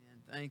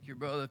Thank you,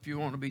 brother. If you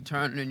want to be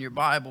turning in your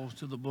Bibles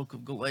to the book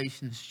of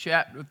Galatians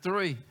chapter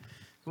 3,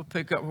 we'll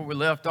pick up where we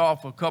left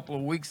off a couple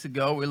of weeks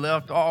ago. We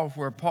left off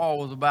where Paul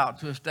was about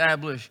to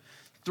establish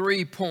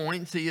 3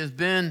 points. He has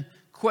been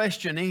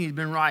questioning. He's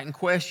been writing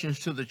questions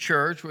to the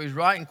church. Well, he's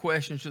writing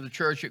questions to the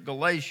church at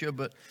Galatia,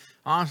 but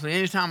honestly,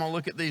 anytime I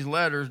look at these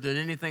letters, that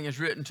anything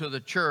is written to the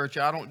church,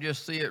 I don't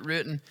just see it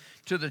written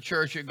to the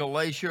church at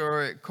Galatia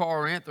or at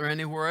Corinth or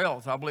anywhere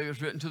else. I believe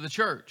it's written to the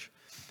church.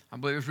 I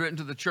believe it's written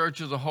to the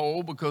church as a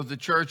whole because the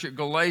church at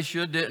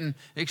Galatia didn't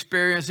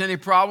experience any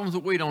problems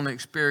that we don't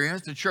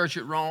experience. The church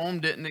at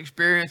Rome didn't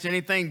experience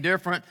anything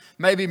different,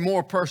 maybe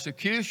more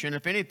persecution.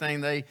 If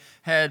anything, they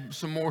had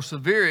some more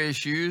severe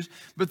issues.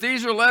 But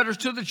these are letters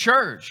to the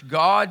church.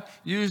 God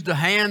used the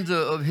hands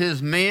of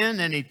his men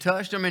and he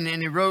touched them and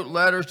he wrote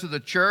letters to the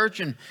church.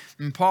 And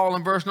Paul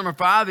in verse number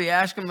 5, he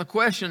asked them the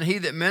question, "He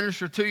that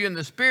ministereth to you in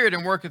the Spirit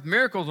and worketh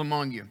miracles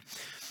among you,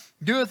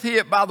 doeth he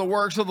it by the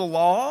works of the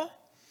law,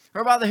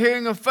 or by the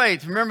hearing of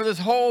faith?" Remember, this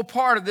whole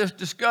part of this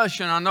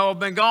discussion, I know I've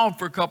been gone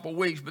for a couple of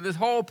weeks, but this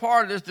whole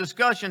part of this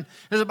discussion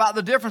is about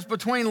the difference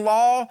between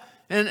law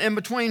and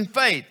between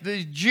faith.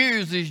 These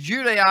Jews, these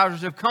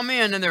Judaizers have come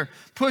in and they're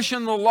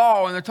pushing the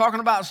law and they're talking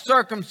about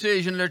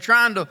circumcision. They're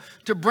trying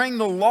to bring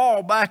the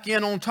law back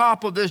in on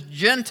top of this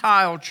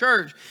Gentile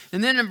church.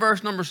 And then in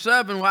verse number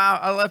 7, well,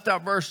 I left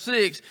out verse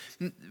 6,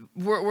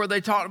 where they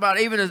talked about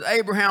even as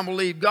Abraham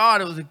believed God,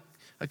 it was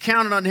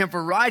accounted unto him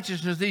for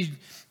righteousness.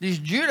 These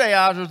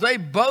Judaizers, they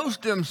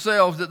boast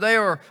themselves that they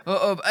are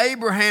of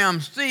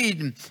Abraham's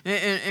seed.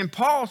 And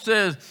Paul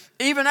says,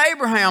 even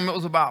Abraham, it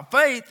was about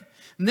faith.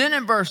 And then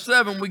in verse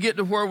 7, we get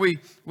to where we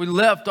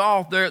left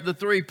off there at the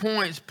 3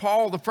 points.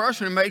 Paul, the first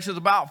one he makes is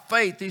about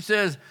faith. He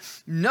says,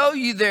 "Know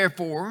ye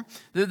therefore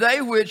that they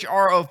which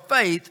are of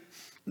faith,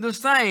 the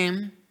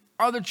same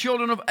are the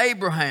children of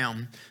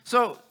Abraham."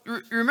 So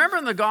remember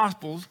in the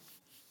Gospels,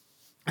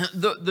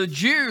 the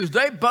Jews,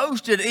 they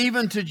boasted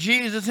even to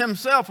Jesus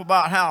himself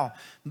about how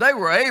they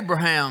were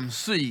Abraham's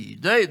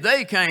seed.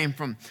 They came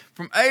from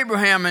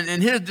Abraham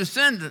and his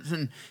descendants.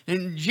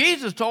 And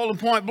Jesus told them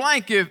point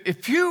blank,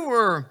 if you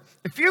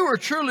were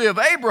truly of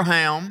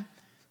Abraham,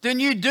 then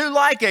you do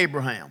like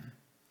Abraham.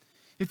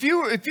 If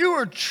you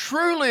were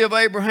truly of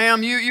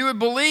Abraham, you would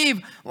believe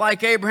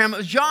like Abraham. It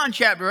was John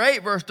chapter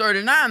 8, verse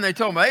 39. They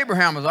told him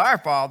Abraham was our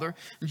father.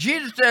 And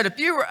Jesus said, if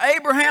you were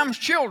Abraham's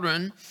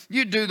children,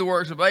 you'd do the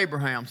works of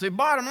Abraham. See,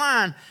 bottom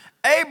line,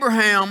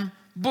 Abraham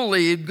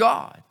believed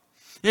God.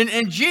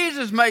 And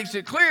Jesus makes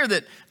it clear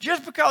that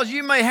just because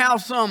you may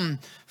have some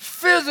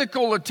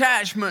physical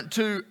attachment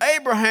to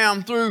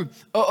Abraham through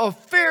a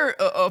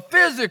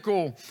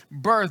physical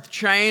birth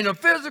chain, a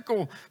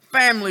physical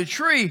family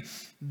tree,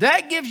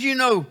 that gives you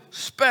no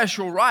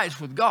special rights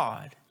with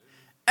God.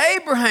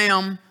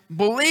 Abraham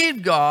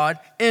believed God,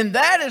 and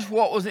that is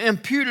what was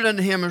imputed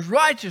unto him as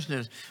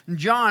righteousness. In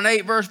John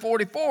 8, verse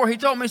 44, he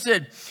told me, he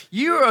said,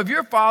 "You are of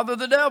your father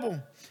the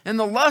devil, and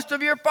the lust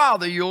of your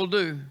father you'll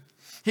do.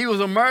 He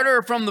was a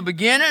murderer from the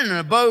beginning and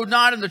abode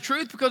not in the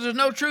truth because there's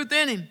no truth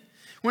in him.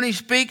 When he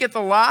speaketh a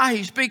lie,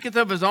 he speaketh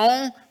of his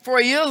own, for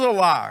he is a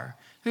liar.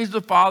 He's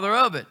the father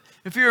of it."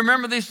 If you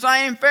remember these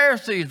same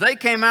Pharisees, they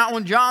came out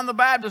when John the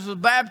Baptist was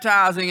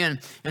baptizing, and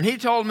he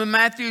told them in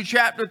Matthew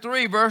chapter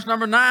 3, verse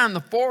number 9,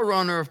 the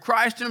forerunner of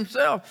Christ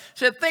himself,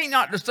 said, "Think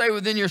not to say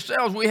within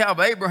yourselves, we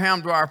have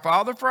Abraham to our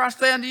father, for I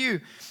say unto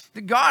you,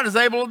 that God is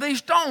able of these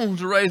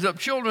stones to raise up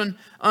children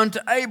unto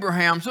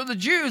Abraham." So the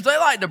Jews, they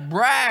like to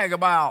brag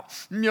about,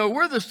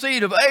 we're the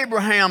seed of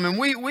Abraham and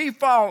we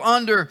fall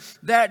under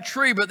that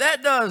tree, but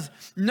that does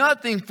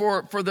nothing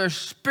for their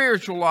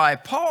spiritual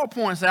life. Paul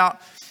points out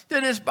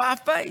that it's by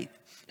faith.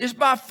 It's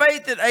by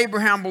faith that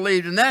Abraham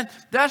believed, and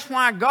that's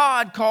why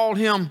God called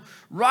him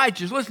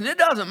righteous. Listen, it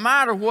doesn't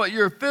matter what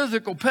your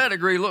physical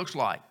pedigree looks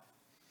like.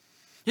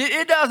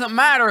 It doesn't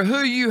matter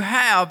who you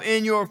have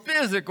in your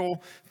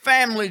physical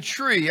family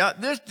tree.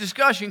 This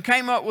discussion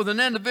came up with an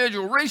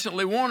individual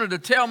recently wanted to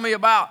tell me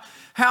about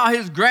how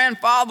his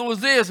grandfather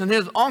was this and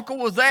his uncle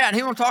was that. And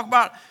he wanted to talk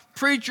about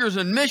preachers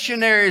and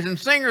missionaries and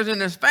singers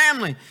in his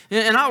family.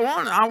 And I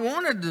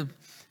want to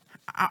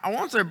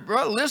say,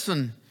 brother,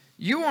 listen,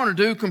 you want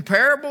to do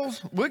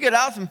comparables? We'll get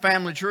out some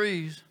family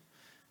trees.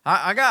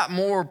 I got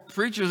more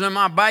preachers in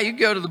my back. You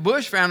go to the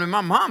Bush family,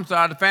 my mom's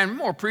side of the family,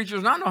 more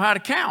preachers than I know how to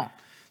count.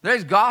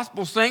 There's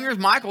gospel singers.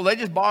 Michael, they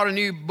just bought a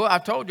new bus. I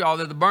told y'all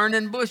they're the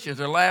Burning Bushes.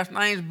 Their last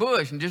name's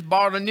Bush, and just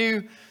bought a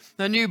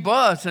new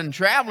bus and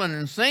traveling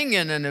and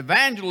singing and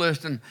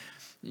evangelist. And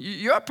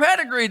your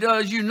pedigree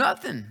does you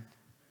nothing.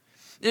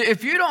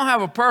 If you don't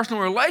have a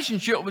personal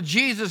relationship with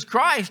Jesus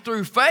Christ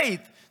through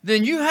faith,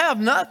 then you have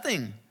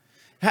nothing.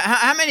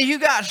 How many of you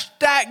got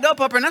stacked up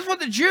here? And that's what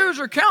the Jews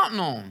are counting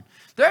on.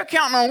 They're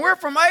counting on, we're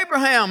from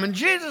Abraham, and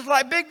Jesus is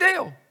like, big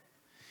deal.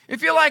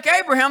 If you're like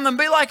Abraham, then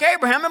be like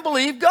Abraham and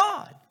believe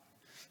God.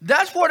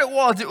 That's what it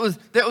was.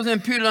 That was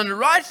imputed unto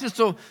righteousness.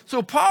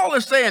 So Paul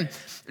is saying,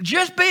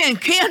 just being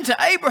kin to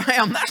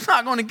Abraham, that's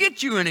not going to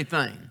get you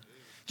anything.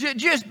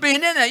 Just being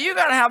in that, you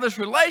got to have this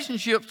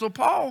relationship. So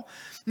Paul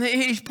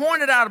He's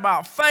pointed out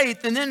about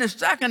faith, and then the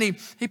second,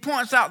 he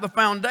points out the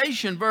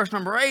foundation. Verse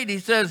number 8, he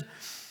says,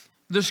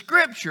 the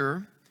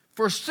scripture,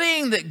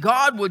 foreseeing that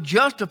God would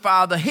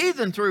justify the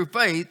heathen through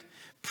faith,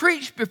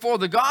 preached before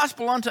the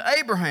gospel unto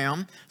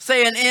Abraham,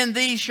 saying, in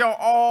thee shall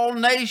all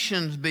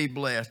nations be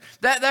blessed.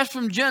 That's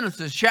from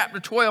Genesis chapter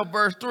 12,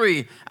 verse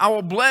 3. I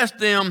will bless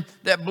them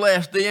that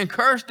bless thee, and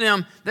curse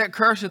them that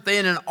curseth thee,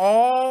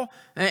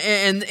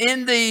 and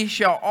in thee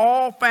shall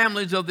all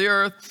families of the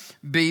earth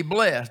be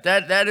blessed.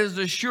 That is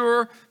the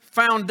sure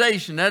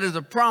foundation. That is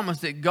a promise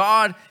that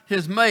God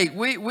has made.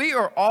 We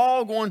are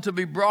all going to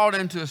be brought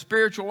into a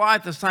spiritual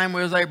life the same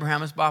way as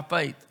Abraham. It's by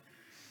faith.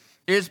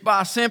 It's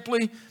by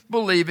simply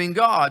believing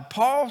God.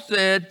 Paul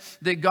said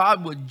that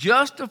God would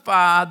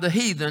justify the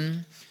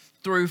heathen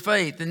through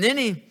faith. And then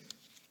he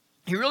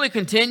really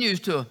continues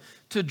to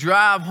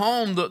drive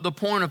home the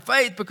point of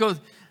faith,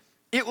 because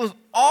it was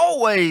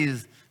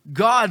always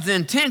God's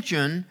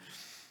intention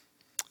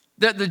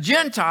that the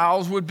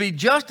Gentiles would be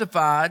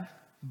justified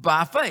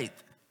by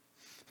faith.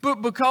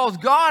 But because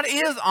God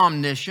is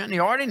omniscient, he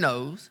already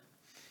knows,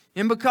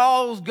 and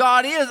because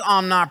God is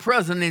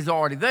omnipresent, he's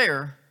already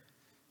there,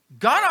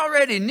 God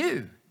already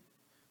knew.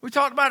 We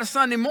talked about it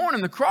Sunday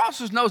morning. The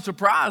cross was no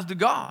surprise to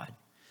God.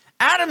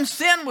 Adam's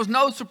sin was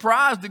no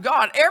surprise to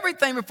God.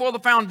 Everything before the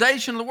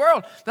foundation of the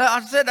world. I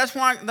said that's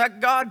why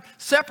that God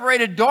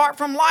separated dark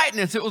from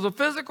lightness. It was a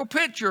physical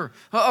picture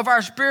of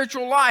our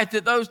spiritual life,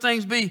 that those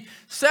things be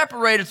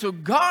separated. So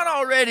God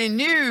already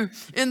knew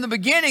in the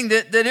beginning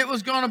that it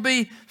was going to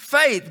be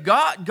faith.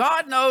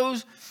 God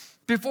knows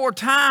before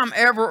time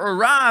ever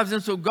arrives.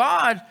 And so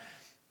God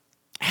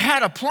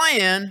had a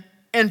plan,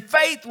 and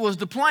faith was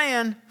the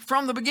plan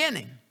from the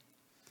beginning.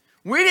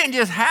 We didn't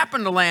just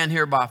happen to land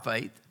here by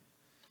faith.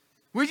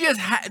 We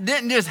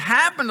didn't just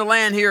happen to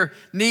land here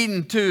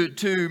needing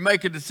to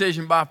make a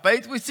decision by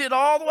faith. We see it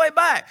all the way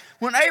back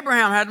when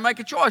Abraham had to make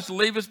a choice to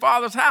leave his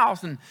father's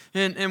house.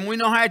 And we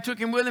know how he took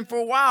him with him for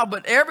a while,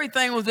 but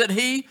everything was that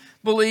he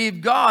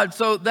believed God.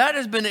 So that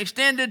has been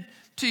extended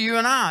to you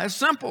and I. It's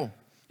simple.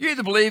 You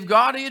either believe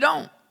God or you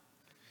don't.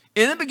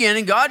 In the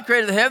beginning, God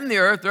created the heaven and the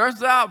earth. The earth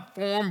is without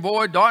form,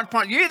 void, dark.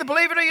 You either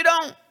believe it or you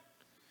don't.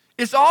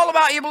 It's all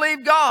about you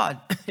believe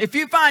God. If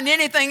you find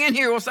anything in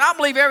here, well, say, I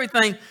believe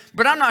everything,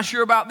 but I'm not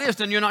sure about this,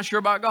 then you're not sure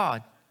about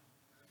God.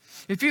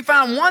 If you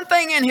find one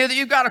thing in here that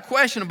you've got a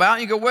question about,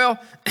 and you go, well,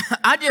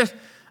 I've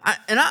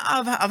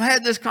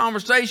had this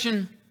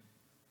conversation,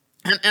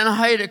 and I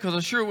hate it, because I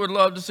sure would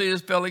love to see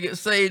this fella get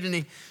saved,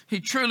 and he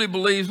truly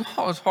believes in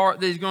all his heart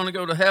that he's going to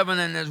go to heaven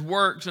and his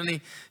works,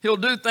 and he'll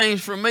do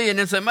things for me, and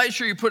then say, make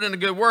sure you put in a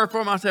good word for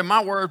him. I said,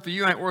 my word for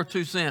you ain't worth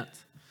 2 cents.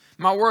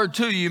 My word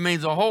to you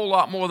means a whole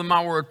lot more than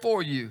my word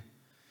for you.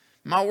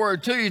 My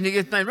word to you, and he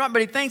gets things right, but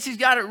he thinks he's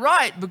got it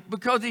right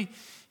because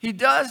he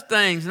does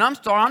things. And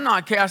I'm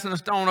not casting a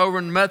stone over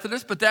in the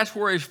Methodist, but that's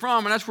where he's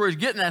from, and that's where he's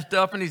getting that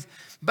stuff, and he's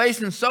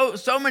basing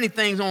so many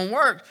things on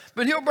works.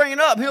 But he'll bring it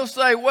up. He'll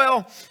say,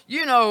 well,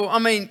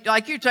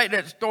 like you take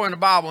that story in the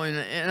Bible,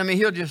 and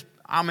he'll just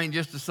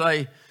to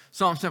say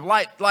something simple,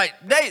 like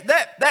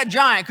that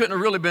giant couldn't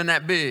have really been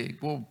that big.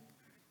 Well,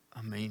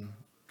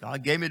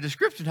 God gave me a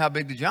description of how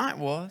big the giant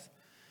was.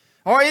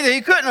 Or either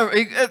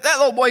that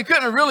little boy, he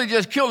couldn't have really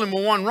just killed him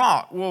with one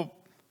rock. Well,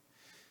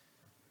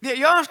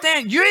 you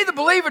understand? You either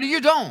believe it or you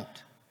don't.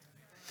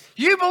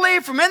 You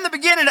believe from in the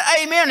beginning to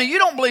amen, or you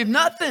don't believe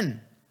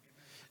nothing.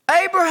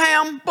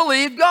 Abraham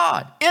believed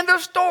God. End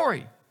of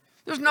story.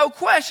 There's no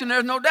question.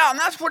 There's no doubt. And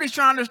that's what he's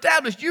trying to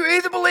establish. You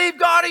either believe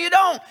God or you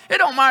don't. It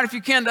don't matter if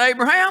you kin to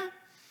Abraham.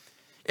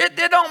 It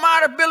don't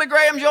matter if Billy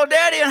Graham's your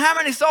daddy and how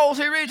many souls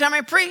he reached, how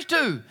many he preached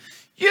to.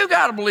 You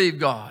got to believe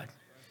God.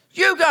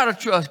 You got to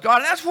trust God.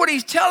 And that's what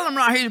he's telling them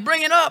right here. He's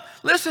bringing up,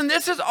 listen,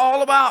 this is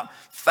all about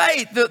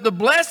faith. The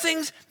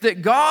blessings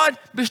that God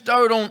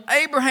bestowed on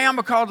Abraham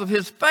because of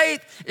his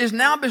faith is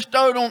now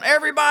bestowed on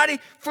everybody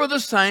for the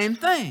same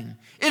thing.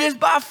 It is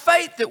by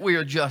faith that we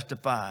are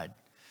justified.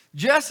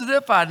 Just as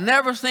if I'd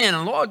never sinned.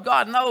 And Lord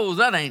God knows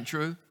that ain't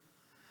true.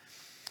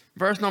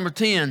 Verse number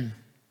 10,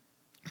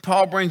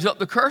 Paul brings up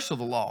the curse of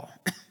the law.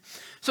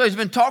 So he's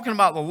been talking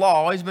about the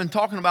law. He's been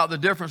talking about the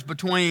difference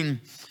between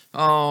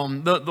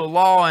the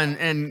law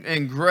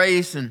and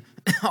grace and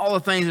all the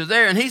things that are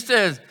there. And he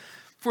says,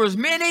 for as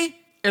many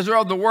as are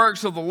of the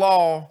works of the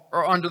law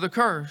are under the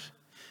curse.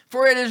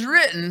 For it is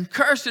written,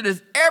 cursed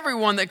is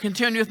everyone that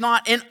continueth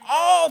not in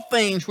all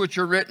things which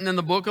are written in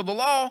the book of the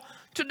law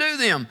to do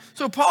them.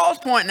 So Paul's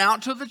pointing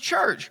out to the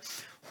church,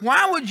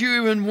 why would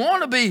you even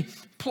want to be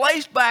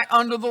placed back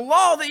under the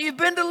law that you've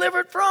been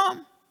delivered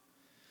from?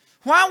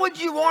 Why would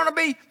you want to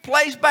be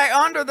placed back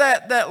under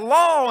that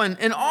law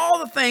and all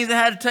the things that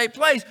had to take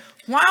place?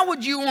 Why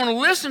would you want to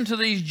listen to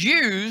these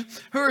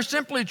Jews who are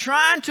simply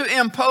trying to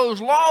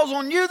impose laws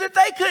on you that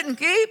they couldn't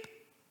keep?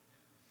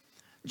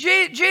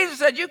 Jesus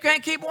said you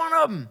can't keep one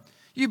of them.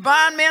 You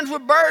bind men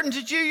with burdens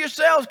that you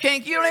yourselves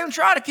can't. You don't even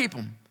try to keep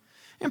them.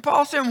 And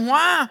Paul said,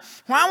 why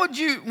would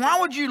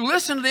you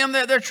listen to them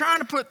that they're trying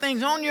to put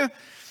things on you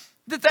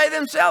that they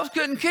themselves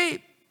couldn't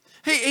keep?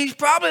 He's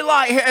probably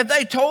like, have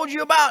they told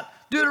you about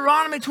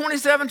Deuteronomy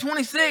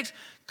 27:26,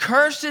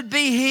 cursed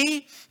be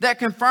he that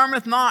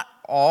confirmeth not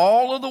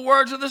all of the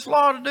words of this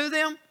law to do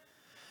them.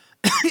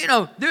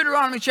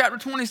 Deuteronomy chapter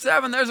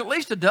 27, there's at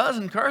least a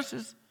dozen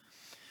curses.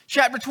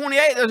 Chapter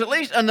 28, there's at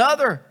least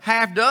another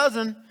half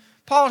dozen.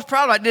 Paul's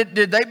probably like,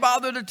 did they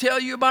bother to tell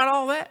you about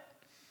all that?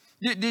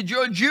 Did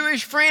your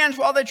Jewish friends,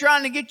 while they're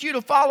trying to get you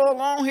to follow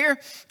along here,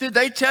 did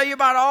they tell you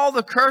about all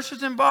the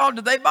curses involved?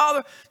 Did they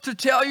bother to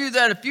tell you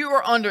that if you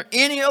are under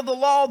any of the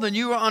law, then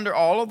you are under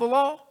all of the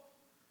law?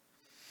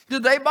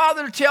 Did they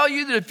bother to tell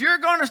you that if you're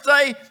going to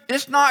say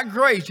it's not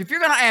grace, if you're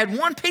going to add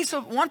one piece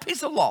of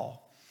law,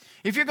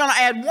 if you're going to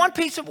add one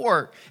piece of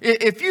work,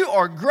 if you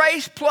are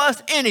grace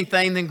plus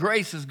anything, then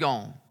grace is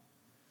gone.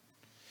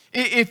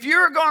 If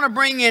you're going to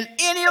bring in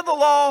any of the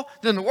law,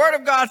 then the Word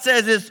of God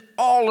says it's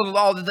all of the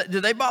law.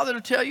 Did they bother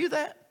to tell you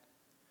that?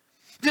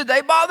 Did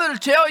they bother to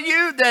tell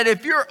you that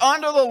if you're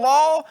under the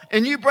law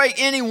and you break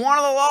any one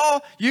of the law,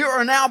 you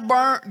are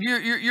now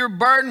you're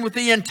burdened with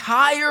the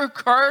entire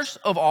curse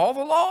of all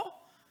the law?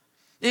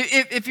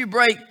 If you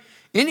break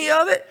any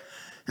of it,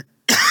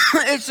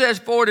 it says,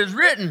 for it is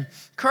written,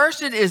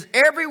 cursed is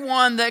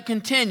everyone that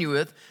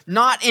continueth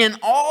not in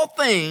all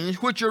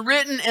things which are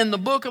written in the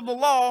book of the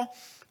law,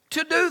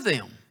 to do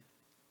them.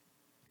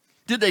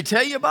 Did they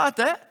tell you about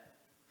that?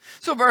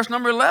 So verse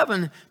number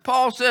 11,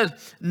 Paul says,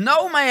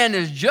 no man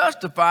is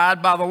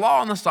justified by the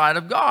law in the sight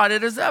of God.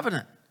 It is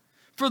evident.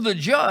 For the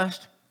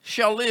just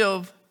shall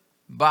live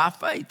by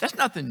faith. That's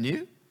nothing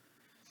new.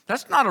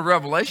 That's not a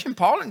revelation.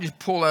 Paul didn't just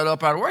pull that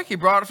up out of work. He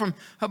brought it from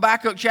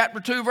Habakkuk chapter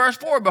 2, verse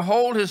 4.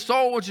 Behold, his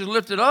soul which is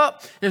lifted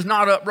up is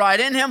not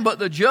upright in him, but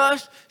the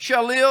just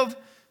shall live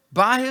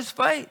by his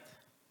faith.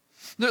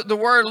 The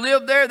word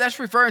live there, that's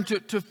referring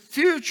to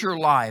future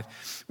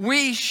life.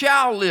 We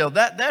shall live.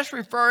 That's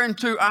referring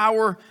to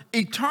our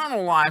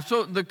eternal life.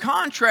 So the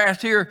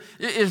contrast here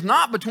is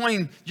not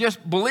between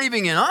just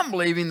believing and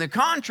unbelieving. The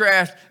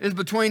contrast is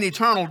between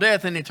eternal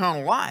death and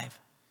eternal life.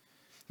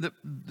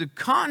 The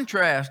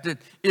contrast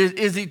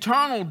is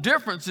eternal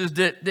differences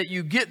that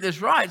you get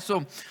this right.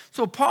 So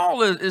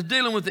Paul is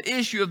dealing with the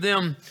issue of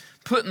them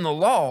putting the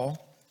law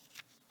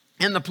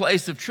in the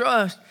place of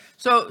trust.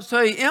 So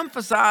he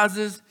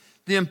emphasizes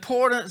the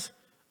importance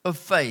of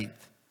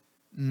faith,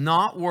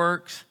 not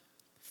works,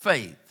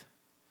 faith,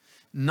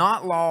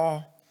 not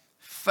law,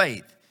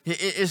 faith.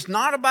 It's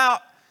not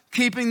about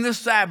keeping the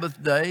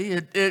Sabbath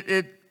day.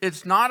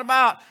 It's not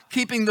about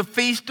keeping the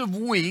Feast of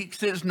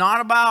Weeks. It's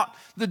not about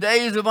the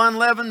days of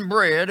unleavened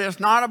bread.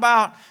 It's not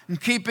about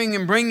keeping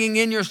and bringing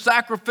in your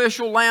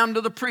sacrificial lamb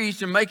to the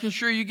priest and making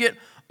sure you get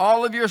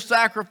all of your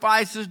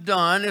sacrifices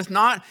done. It's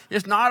not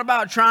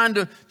about trying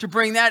to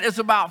bring that. It's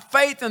about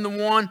faith in the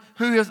one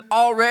who has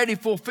already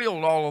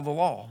fulfilled all of the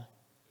law.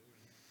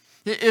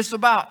 It's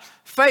about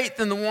faith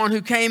in the one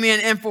who came in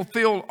and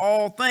fulfilled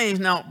all things.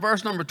 Now,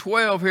 verse number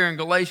 12 here in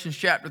Galatians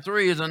chapter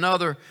 3 is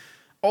another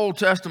Old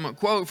Testament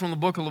quote from the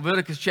book of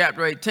Leviticus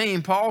chapter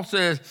 18. Paul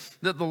says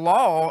that the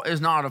law is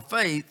not of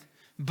faith,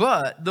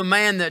 but the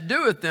man that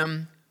doeth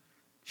them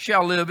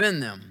shall live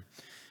in them.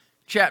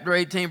 Chapter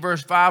 18,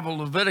 verse 5 of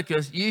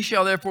Leviticus, ye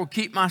shall therefore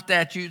keep my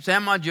statutes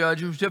and my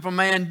judgments. If a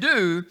man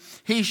do,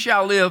 he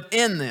shall live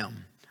in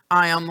them.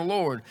 I am the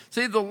Lord.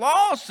 See, the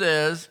law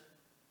says,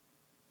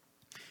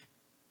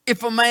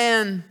 if a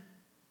man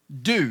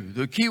do,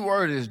 the key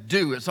word is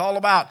do. It's all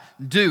about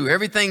do.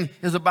 Everything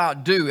is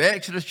about do.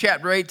 Exodus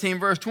chapter 18,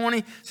 verse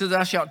 20 says,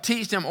 thou shalt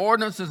teach them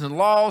ordinances and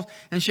laws,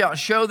 and shalt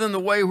show them the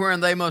way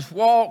wherein they must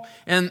walk,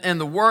 and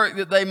the work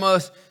that they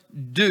must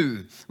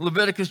do.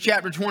 Leviticus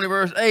chapter 20,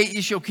 verse 8,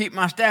 ye shall keep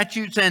my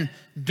statutes and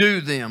do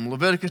them.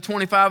 Leviticus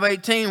 25,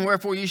 18,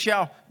 wherefore ye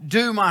shall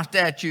do my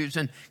statutes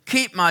and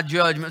keep my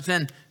judgments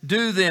and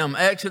do them.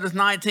 Exodus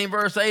 19,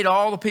 verse 8,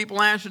 all the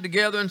people answered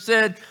together and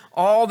said,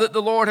 all that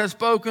the Lord has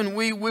spoken,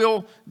 we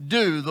will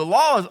do. The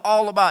law is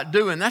all about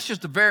doing. That's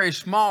just a very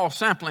small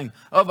sampling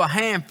of a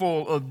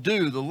handful of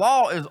do. The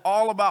law is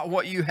all about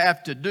what you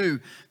have to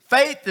do.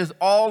 Faith is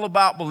all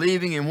about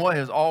believing in what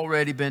has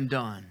already been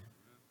done.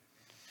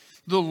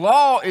 The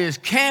law is,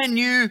 can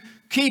you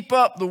keep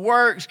up the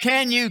works?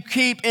 Can you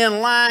keep in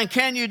line?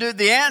 Can you do?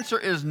 The answer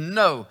is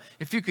no.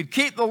 If you could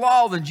keep the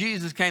law, then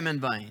Jesus came in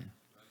vain.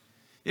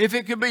 If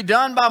it could be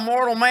done by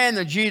mortal man,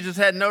 then Jesus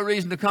had no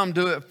reason to come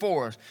do it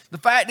for us. The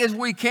fact is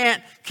we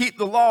can't keep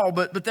the law,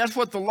 but that's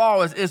what the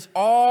law is. It's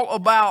all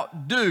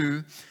about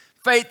do.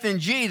 Faith in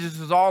Jesus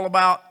is all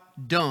about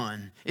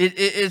done.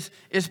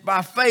 It's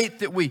by faith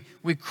that we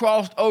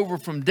crossed over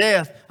from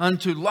death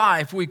unto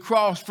life. We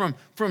crossed from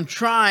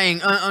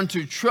trying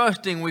unto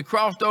trusting. We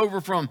crossed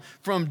over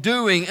from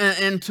doing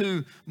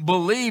into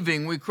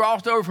believing. We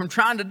crossed over from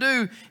trying to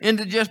do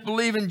into just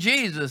believing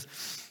Jesus.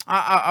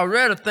 I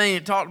read a thing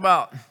that talked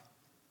about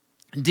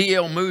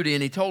D.L. Moody,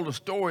 and he told a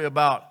story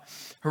about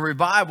a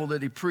revival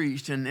that he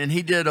preached, and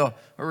he did a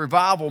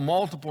revival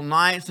multiple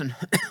nights, and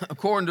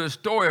according to his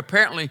story,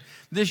 apparently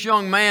this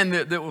young man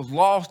that was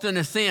lost in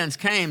his sins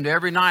came to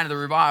every night of the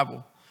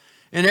revival.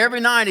 And every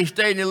night he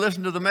stayed and he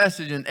listened to the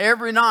message, and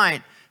every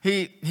night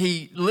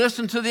he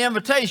listened to the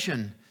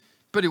invitation,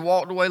 but he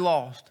walked away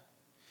lost.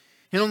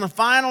 And on the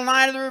final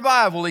night of the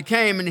revival, he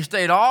came and he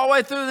stayed all the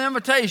way through the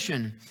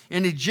invitation.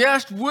 And he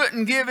just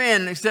wouldn't give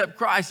in and accept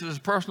Christ as his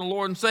personal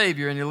Lord and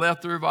Savior. And he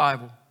left the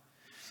revival.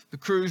 The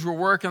crews were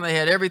working. They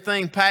had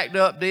everything packed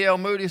up. D.L.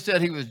 Moody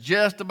said he was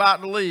just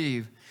about to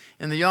leave.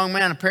 And the young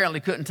man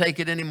apparently couldn't take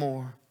it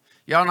anymore.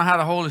 Y'all know how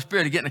the Holy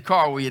Spirit will get in the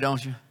car with you,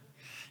 don't you?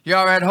 You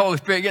ever had the Holy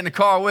Spirit get in the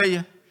car with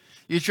you?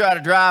 You try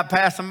to drive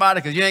past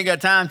somebody because you ain't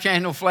got time to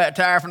change no flat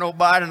tire for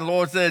nobody. And the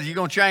Lord says you're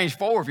going to change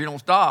 4 if you don't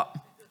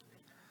stop.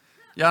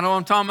 Y'all know what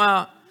I'm talking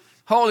about?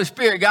 Holy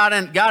Spirit got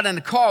in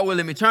the car with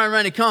him. He turned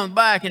around, he comes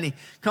back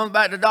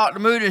to Dr.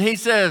 Moody, and he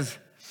says,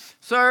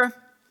 "Sir,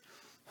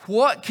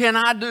 what can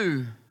I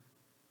do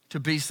to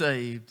be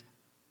saved?"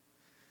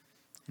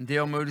 And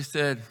D.L. Moody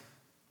said,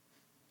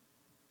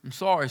 "I'm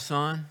sorry,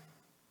 son,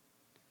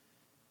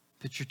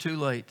 but you're too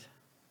late.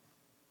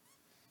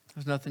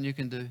 There's nothing you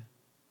can do."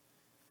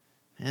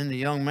 And the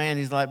young man,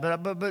 he's like,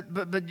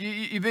 but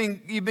you've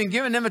been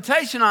given an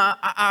invitation.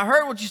 I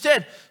heard what you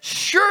said.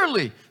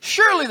 Surely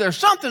there's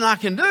something I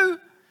can do.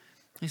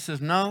 He says,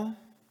 no,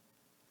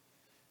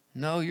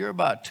 you're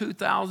about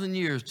 2,000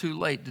 years too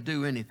late to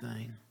do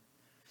anything.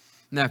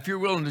 Now, if you're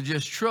willing to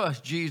just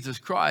trust Jesus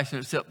Christ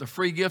and accept the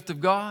free gift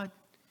of God,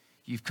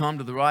 you've come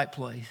to the right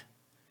place.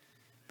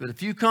 But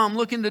if you come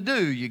looking to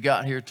do, you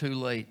got here too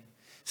late.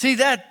 See,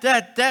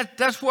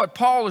 that's what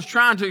Paul is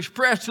trying to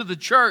express to the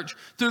church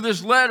through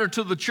this letter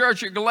to the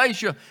church at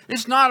Galatia.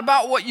 It's not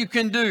about what you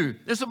can do.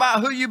 It's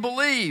about who you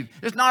believe.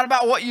 It's not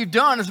about what you've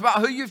done. It's about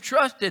who you've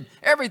trusted.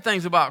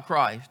 Everything's about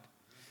Christ.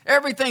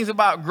 Everything's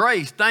about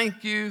grace.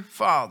 Thank you,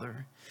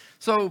 Father.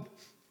 So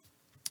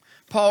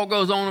Paul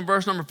goes on in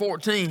verse number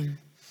 14.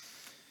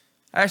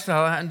 Actually,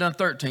 I haven't done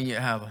 13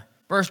 yet, have I?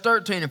 Verse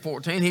 13 and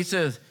 14, he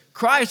says,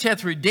 "Christ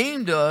hath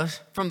redeemed us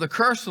from the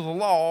curse of the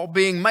law,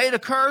 being made a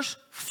curse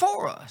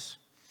for us.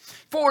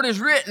 For it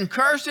is written,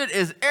 Cursed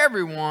is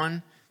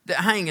everyone that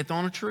hangeth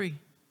on a tree."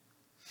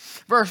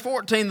 Verse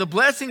 14, "The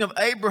blessing of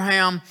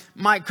Abraham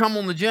might come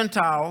on the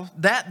Gentiles,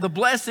 that the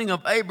blessing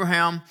of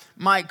Abraham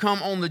might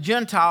come on the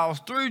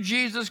Gentiles through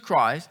Jesus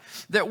Christ,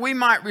 that we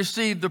might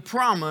receive the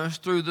promise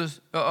through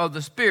of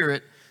the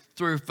Spirit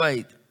through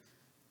faith."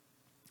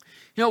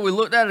 You know, we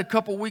looked at it a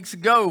couple weeks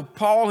ago.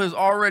 Paul has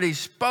already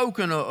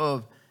spoken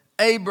of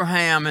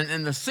Abraham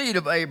and the seed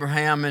of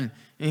Abraham. And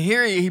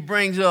here he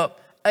brings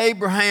up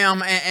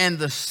Abraham and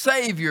the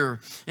Savior.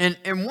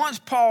 And once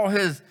Paul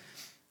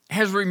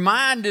has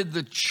reminded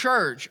the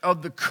church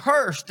of the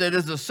curse that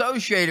is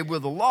associated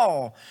with the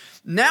law,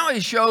 now he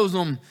shows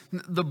them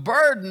the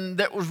burden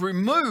that was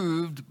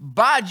removed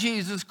by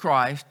Jesus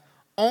Christ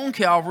on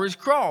Calvary's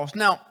cross.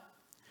 Now,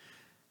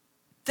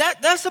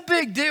 that's a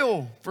big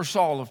deal for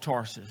Saul of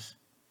Tarsus.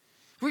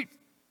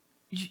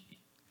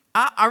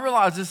 I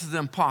realize this is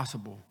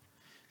impossible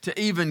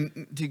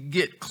to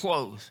get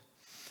close.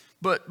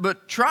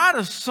 But try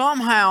to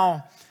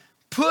somehow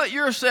put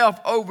yourself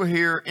over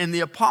here in the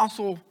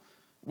apostle.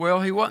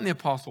 Well, he wasn't the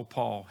apostle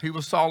Paul. He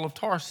was Saul of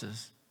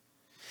Tarsus.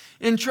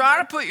 And try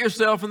to put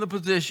yourself in the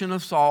position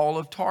of Saul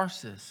of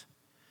Tarsus.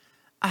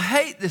 I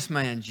hate this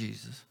man,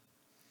 Jesus.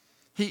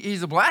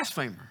 He's a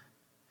blasphemer.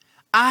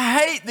 I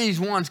hate these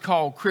ones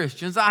called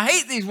Christians. I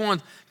hate these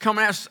ones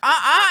coming out.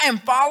 I am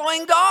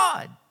following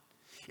God.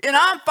 And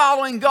I'm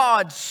following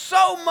God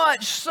so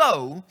much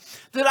so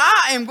that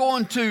I am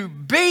going to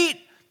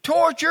beat,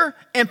 torture,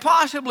 and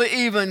possibly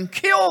even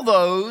kill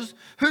those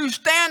who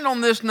stand on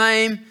this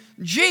name,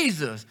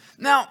 Jesus.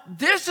 Now,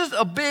 this is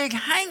a big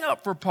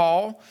hang-up for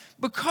Paul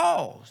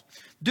because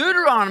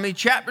Deuteronomy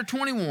chapter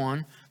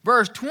 21,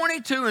 verse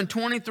 22 and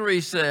 23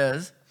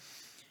 says,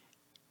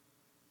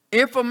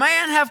 "If a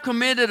man have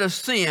committed a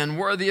sin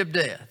worthy of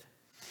death,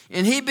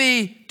 and he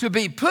be to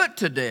be put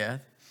to death,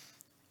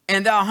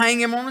 and thou hang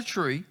him on a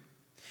tree,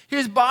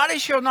 his body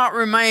shall not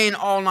remain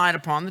all night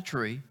upon the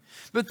tree,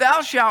 but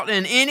thou shalt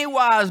in any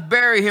wise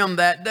bury him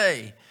that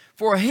day.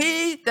 For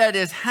he that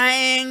is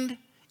hanged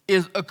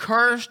is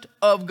accursed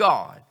of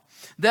God,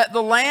 that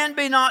the land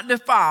be not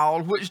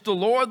defiled, which the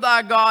Lord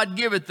thy God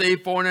giveth thee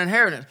for an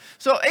inheritance."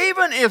 So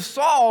even if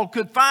Saul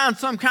could find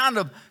some kind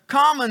of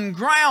common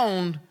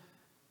ground,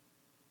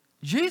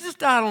 Jesus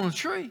died on a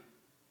tree.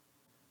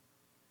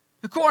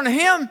 According to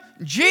him,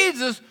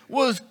 Jesus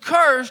was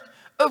cursed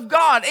of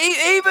God.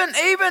 Even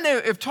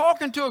if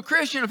talking to a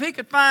Christian, if he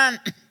could find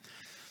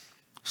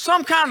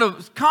some kind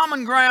of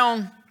common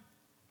ground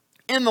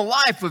in the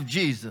life of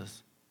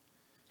Jesus,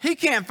 he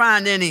can't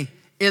find any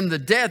in the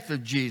death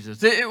of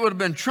Jesus. It would have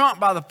been trumped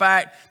by the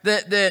fact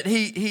that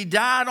he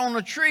died on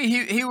a tree.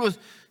 He was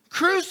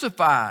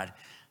crucified,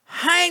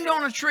 hanged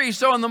on a tree.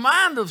 So in the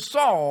mind of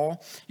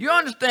Saul, you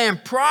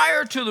understand,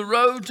 prior to the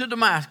road to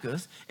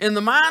Damascus, in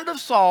the mind of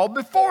Saul,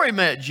 before he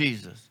met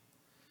Jesus,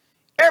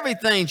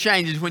 everything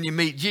changes when you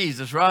meet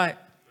Jesus, right?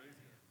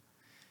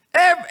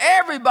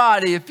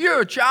 Everybody, if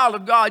you're a child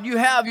of God, you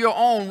have your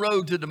own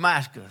road to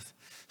Damascus.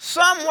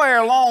 Somewhere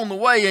along the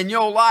way in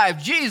your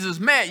life, Jesus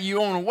met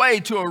you on a way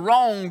to a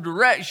wrong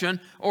direction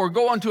or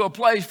going to a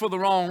place for the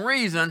wrong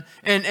reason,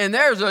 and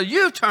there's a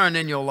U-turn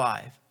in your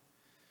life.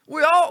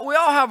 We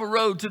all have a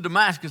road to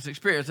Damascus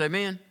experience,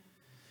 amen?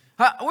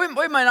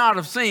 We may not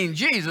have seen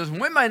Jesus,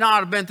 and we may not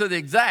have been through the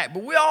exact,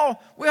 but we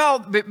all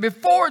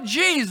before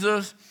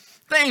Jesus,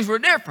 things were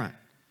different.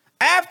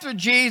 After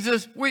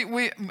Jesus,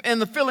 we in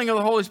the filling of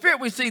the Holy Spirit,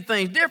 we see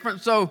things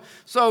different. So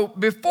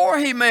before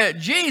he met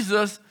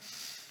Jesus,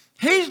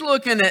 he's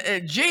looking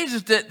at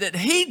Jesus that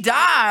he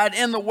died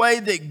in the way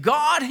that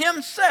God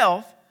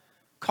himself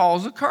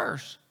calls a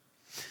curse.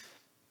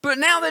 But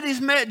now that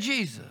he's met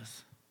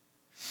Jesus,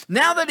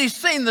 now that he's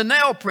seen the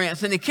nail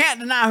prints and he can't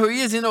deny who he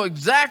is, he knows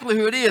exactly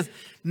who it is.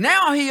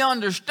 Now he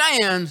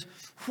understands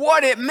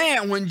what it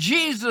meant when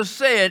Jesus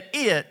said,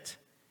 "It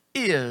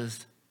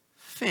is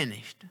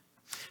finished."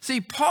 See,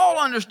 Paul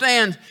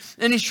understands,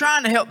 and he's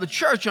trying to help the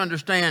church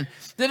understand,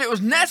 that it was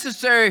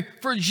necessary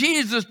for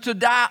Jesus to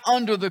die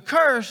under the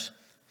curse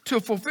to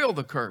fulfill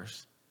the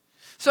curse.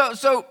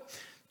 So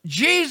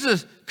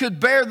Jesus could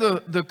bear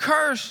the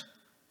curse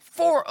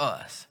for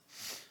us.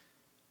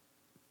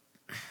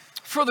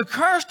 For the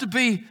curse to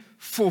be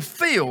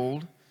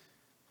fulfilled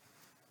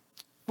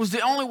was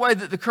the only way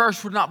that the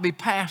curse would not be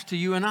passed to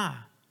you and I.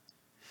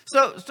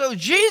 So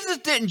Jesus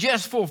didn't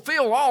just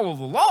fulfill all of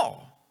the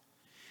law.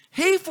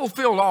 He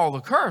fulfilled all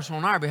the curse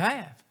on our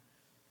behalf.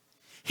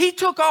 He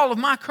took all of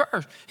my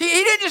curse. He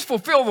didn't just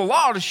fulfill the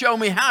law to show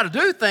me how to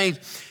do things.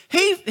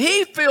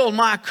 He filled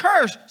my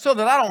curse so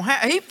that I don't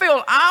have. He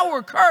filled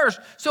our curse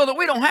so that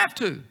we don't have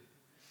to.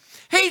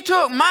 He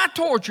took my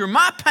torture,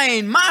 my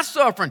pain, my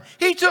suffering.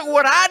 He took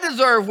what I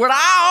deserve, what I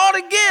ought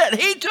to get.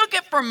 He took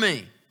it from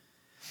me.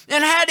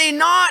 And had he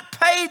not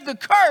paid the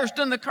curse,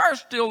 then the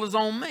curse still is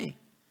on me.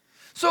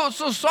 So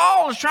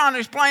Saul is trying to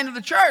explain to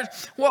the church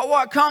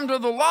what come to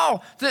the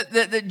law,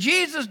 that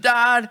Jesus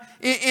died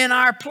in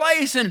our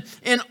place, and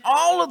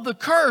all of the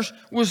curse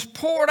was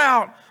poured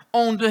out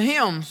onto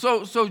him.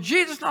 So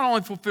Jesus not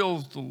only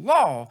fulfills the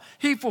law,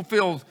 he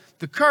fulfills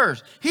the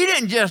curse. He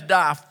didn't just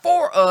die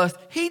for us,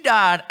 he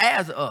died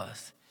as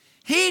us.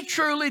 He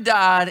truly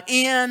died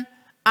in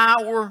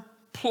our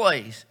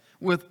place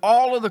with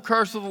all of the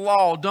curse of the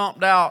law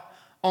dumped out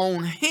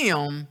on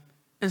him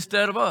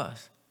instead of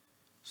us.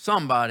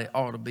 Somebody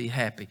ought to be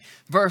happy.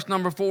 Verse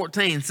number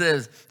 14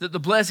 says that the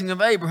blessing of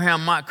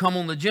Abraham might come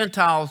on the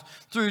Gentiles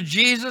through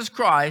Jesus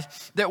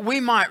Christ, that we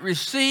might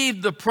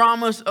receive the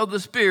promise of the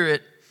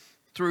Spirit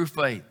through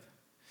faith.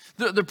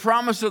 The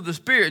promise of the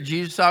Spirit,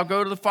 Jesus, I'll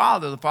go to the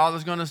Father. The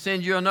Father's going to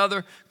send you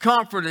another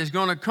comforter. Is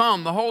going to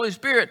come. The Holy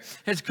Spirit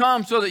has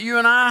come so that you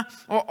and I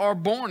are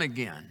born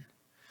again.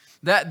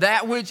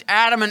 That which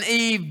Adam and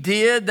Eve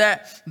did,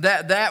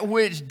 that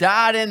which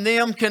died in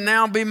them can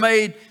now be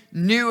made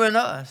new in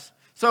us.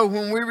 So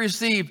when we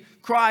receive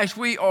Christ,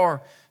 we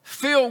are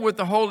filled with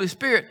the Holy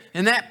Spirit,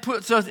 and that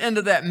puts us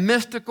into that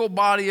mystical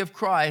body of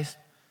Christ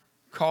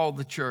called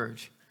the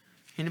church.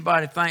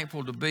 Anybody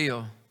thankful to be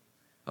a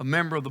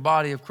member of the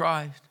body of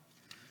Christ?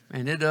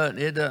 Man, it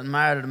doesn't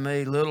matter to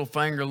me, little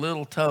finger,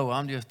 little toe.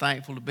 I'm just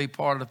thankful to be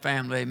part of the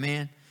family,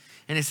 amen?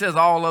 And it says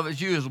all of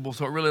it's usable,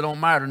 so it really don't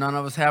matter. None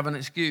of us have an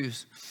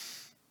excuse.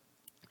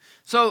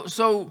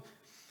 So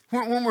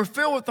when we're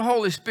filled with the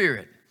Holy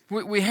Spirit,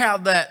 we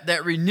have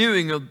that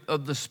renewing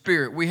of the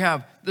Spirit. We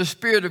have the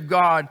Spirit of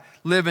God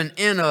living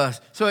in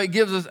us. So it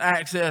gives us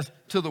access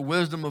to the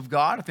wisdom of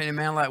God. If any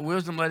man lack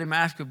wisdom, let him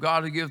ask of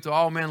God, who gives to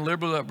all men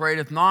liberally,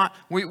 upbraideth not.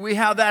 We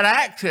have that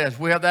access.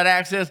 We have that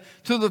access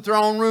to the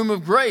throne room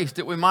of grace,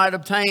 that we might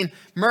obtain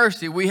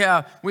mercy. We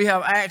have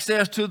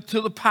access to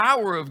the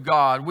power of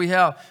God. We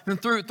have,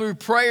 and through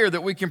prayer,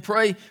 that we can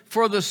pray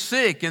for the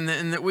sick, and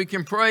that we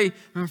can pray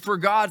for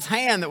God's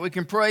hand, that we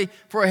can pray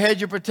for a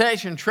hedge of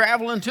protection,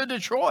 traveling to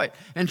Detroit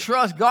and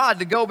trust God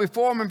to go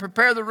before them and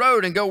prepare the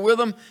road and go with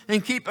them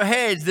and keep a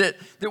hedge, that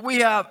we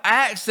have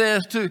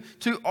access to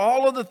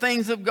all of the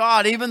things of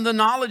God, even the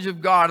knowledge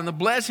of God and the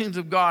blessings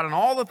of God and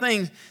all the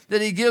things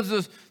that he gives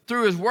us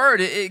through his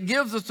word. It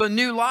gives us a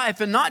new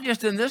life, and not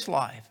just in this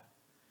life.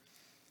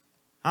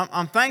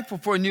 I'm thankful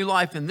for a new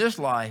life in this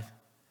life,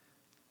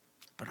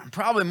 but I'm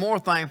probably more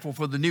thankful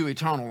for the new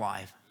eternal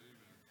life.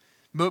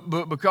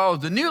 But because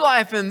the new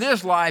life in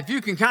this life,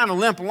 you can kind of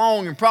limp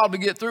along and probably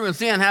get through, and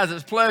sin has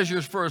its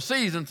pleasures for a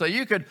season, so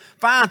you could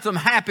find some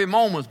happy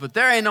moments, but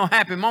there ain't no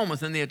happy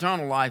moments in the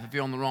eternal life if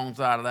you're on the wrong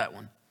side of that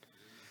one.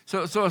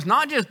 So it's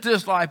not just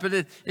this life, but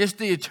it's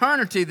the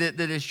eternity that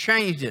has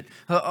changed it.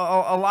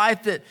 A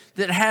life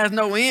that has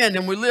no end,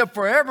 and we live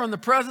forever in the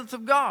presence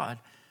of God.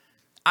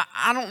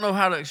 I don't know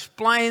how to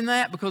explain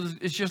that, because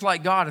it's just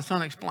like God. It's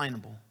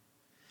unexplainable.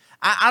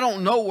 I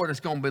don't know what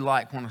it's going to be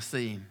like when I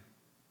see him.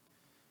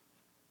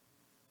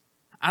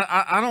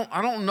 I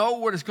don't know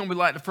what it's going to be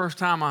like the first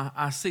time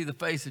I see the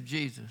face of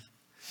Jesus.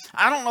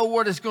 I don't know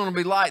what it's going to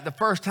be like the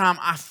first time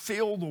I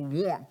feel the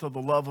warmth of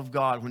the love of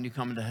God when you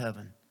come into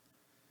heaven.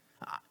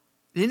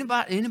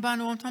 Anybody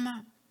know what I'm talking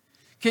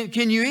about?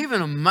 Can you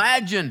even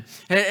imagine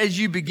as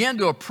you begin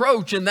to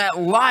approach in that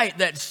light,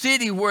 that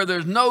city where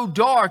there's no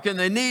dark and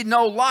they need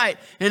no light,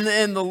 and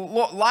the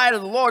light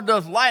of the Lord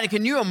does light?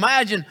 Can you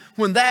imagine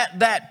when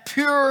that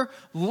pure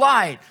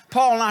light,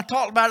 Paul and I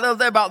talked about it the other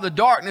day about the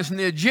darkness and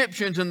the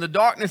Egyptians, and the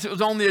darkness that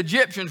was on the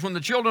Egyptians when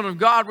the children of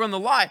God were in the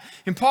light.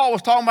 And Paul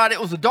was talking about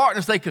it was the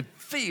darkness they could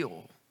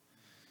feel.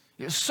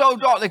 It's so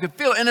dark they could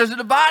feel it. And there's a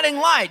dividing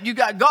light. You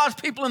got God's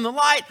people in the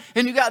light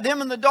and you got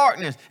them in the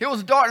darkness. It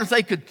was darkness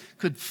they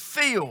could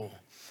feel.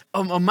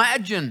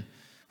 Imagine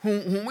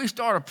when we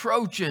start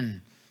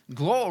approaching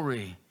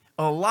glory,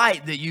 a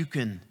light that you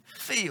can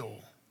feel.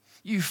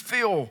 You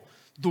feel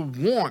the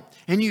warmth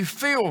and you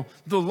feel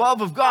the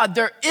love of God.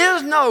 There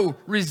is no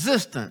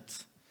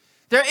resistance.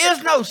 There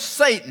is no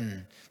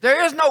Satan.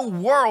 There is no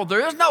world.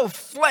 There is no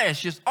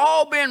flesh. It's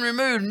all being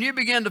removed and you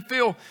begin to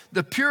feel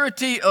the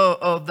purity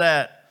of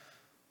that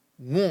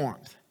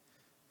warmth.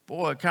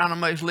 Boy, it kind of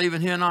makes leaving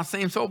here not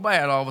seem so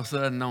bad all of a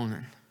sudden, don't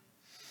it?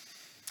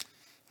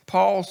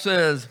 Paul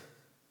says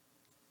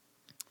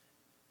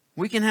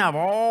we can have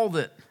all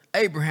that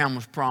Abraham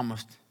was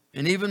promised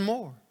and even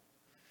more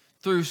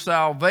through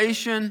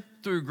salvation,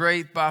 through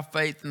grace by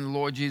faith in the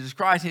Lord Jesus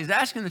Christ. And he's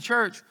asking the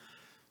church,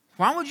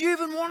 why would you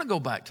even want to go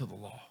back to the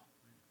law?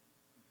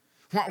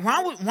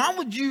 Why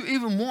would you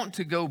even want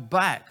to go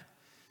back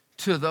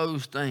to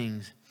those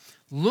things?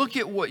 Look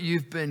at what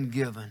you've been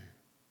given.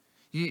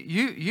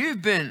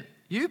 You've been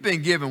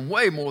given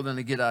way more than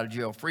a get out of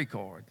jail free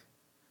card.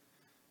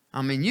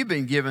 I mean, you've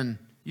been given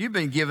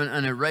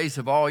an erase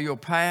of all your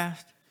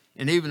past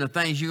and even the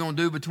things you're going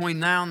to do between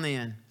now and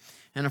then,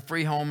 and a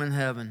free home in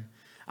heaven.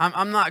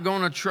 I'm not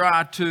going to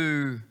try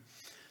to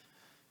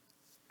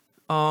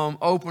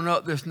open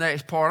up this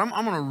next part.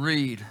 I'm going to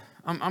read.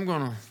 I'm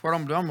going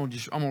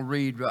to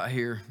read right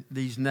here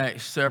these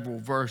next several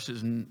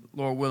verses, and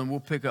Lord willing,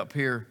 we'll pick up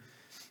here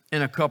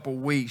in a couple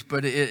weeks.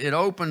 But it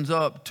opens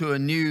up to a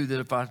new that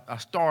if I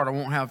start, I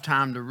won't have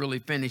time to really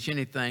finish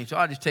anything. So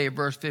I'll just tell you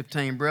verse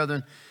 15,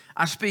 brethren,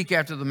 I speak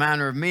after the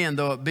manner of men,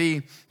 though it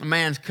be a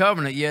man's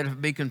covenant, yet if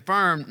it be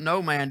confirmed,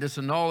 no man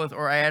disannulleth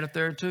or addeth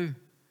thereto.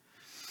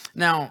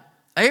 Now,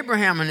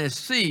 Abraham and his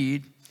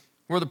seed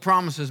were the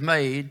promises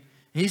made.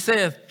 He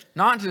saith,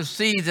 not to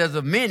seeds as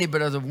of many,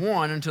 but as of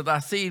one, unto thy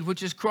seed,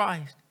 which is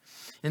Christ.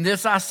 And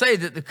this I say,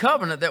 that the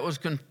covenant that was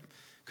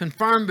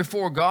confirmed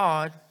before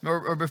God,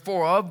 or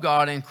before of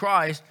God in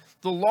Christ,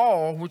 the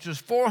law, which was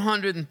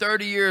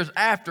 430 years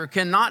after,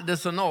 cannot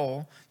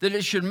disannul, that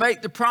it should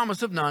make the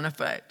promise of none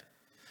effect.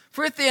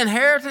 For if the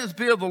inheritance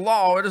be of the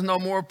law, it is no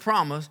more a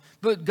promise,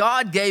 but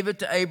God gave it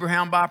to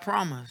Abraham by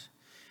promise.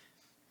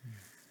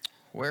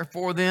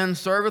 Wherefore then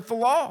serveth the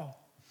law?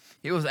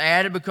 It was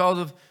added because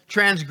of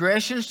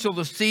transgressions till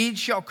the seed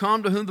shall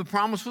come to whom the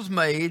promise was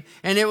made,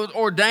 and it was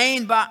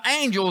ordained by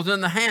angels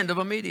in the hand of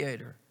a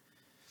mediator.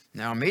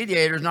 Now a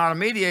mediator is not a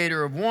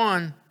mediator of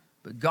one,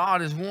 but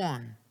God is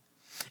one.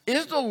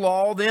 Is the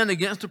law then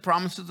against the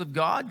promises of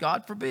God?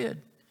 God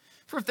forbid.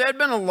 For if there had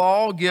been a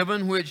law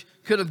given which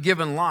could have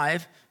given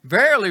life,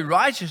 verily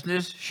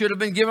righteousness should have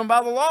been given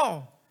by the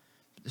law.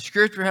 The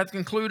Scripture hath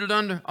concluded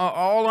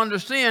all under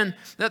sin,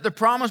 that the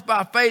promise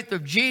by faith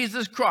of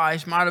Jesus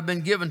Christ might have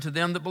been given to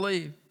them that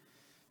believe.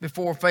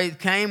 Before faith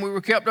came, we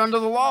were kept under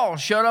the law,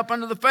 shut up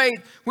under the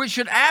faith, which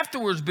should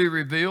afterwards be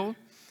revealed.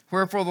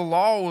 Wherefore the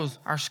law was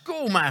our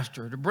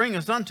schoolmaster to bring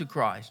us unto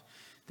Christ,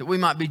 that we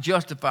might be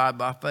justified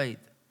by faith.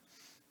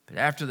 But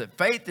after that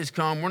faith is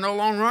come, we're no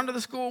longer under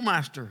the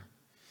schoolmaster.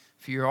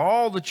 For you're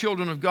all the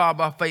children of God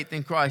by faith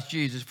in Christ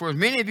Jesus. For as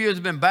many of you as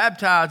have been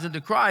baptized into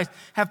Christ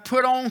have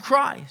put on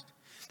Christ.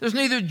 There's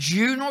neither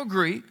Jew nor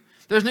Greek.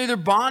 There's neither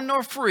bond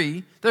nor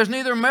free. There's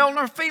neither male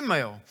nor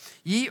female.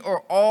 Ye are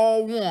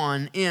all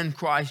one in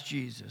Christ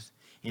Jesus.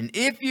 And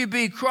if you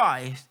be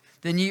Christ,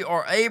 then ye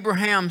are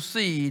Abraham's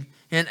seed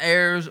and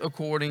heirs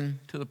according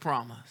to the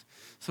promise.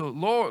 So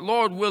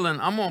Lord willing,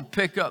 I'm going to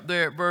pick up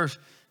there at verse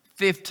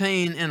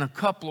 15 in a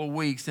couple of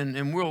weeks,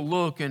 and we'll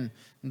look, and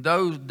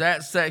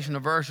that section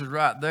of verses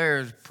right there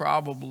is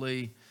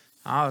probably,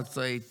 I would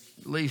say,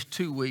 at least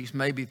 2 weeks,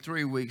 maybe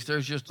 3 weeks.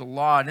 There's just a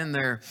lot in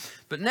there.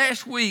 But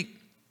next week,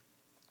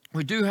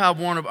 we do have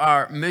one of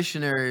our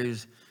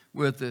missionaries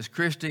with us.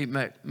 Christy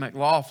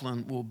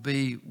McLaughlin will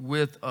be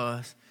with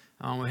us.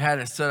 We had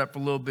it set up a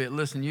little bit.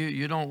 Listen,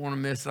 you don't want to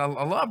miss it. I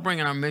love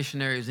bringing our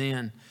missionaries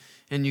in,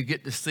 and you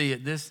get to see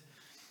it. This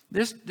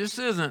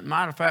isn't,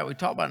 matter of fact, we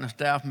talked about in a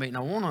staff meeting.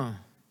 I want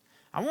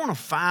to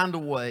find a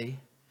way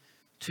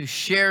to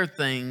share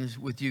things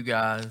with you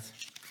guys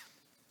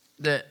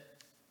that,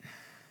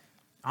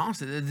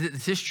 honestly,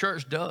 this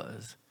church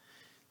does.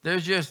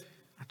 There's just,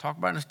 I talk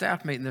about in a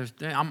staff meeting,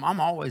 I'm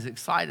always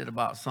excited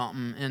about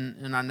something,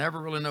 and I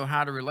never really know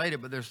how to relate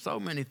it, but there's so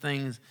many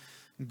things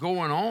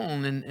going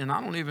on, and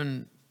I don't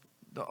even,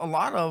 a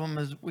lot of them,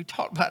 as we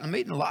talked about in the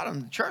meeting, a lot of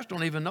them, the church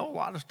don't even know a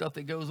lot of stuff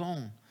that goes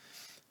on.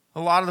 A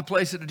lot of the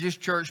places that this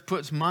church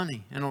puts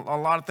money, and a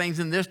lot of things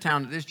in this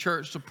town that this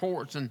church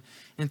supports, and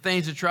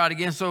things to try to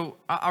get. So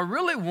I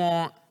really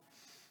want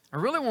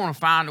to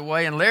find a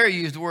way, and Larry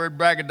used the word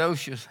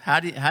braggadocious. How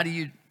do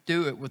you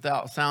do it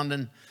without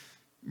sounding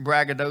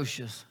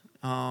braggadocious?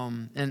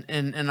 And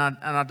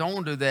I don't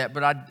want to do that,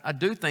 but I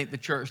do think the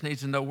church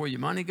needs to know where your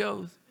money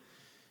goes.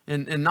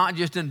 and not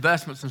just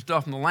investments and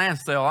stuff in the land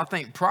sale. I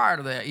think prior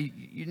to that,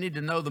 you need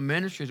to know the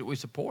ministries that we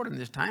support in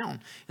this town,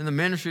 and the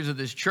ministries of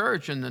this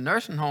church, and the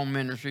nursing home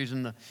ministries,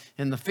 and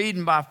the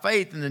feeding by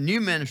faith, and the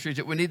new ministries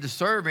that we need to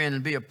serve in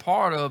and be a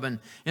part of, and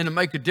to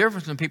make a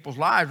difference in people's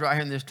lives right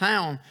here in this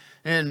town.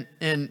 And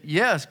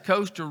yes,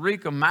 Costa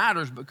Rica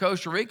matters, but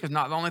Costa Rica is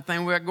not the only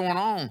thing we got going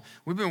on.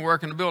 We've been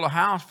working to build a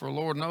house for,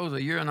 Lord knows,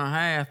 a year and a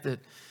half that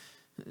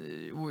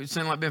it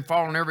seemed like been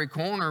falling every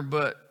corner.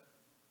 But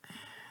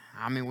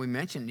I mean, we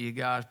mentioned to you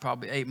guys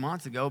probably 8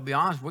 months ago. To be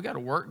honest, we got a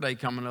work day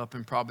coming up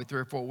in probably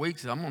 3 or 4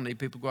 weeks. I'm going to need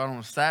people to go out on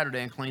a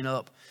Saturday and clean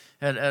up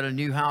at a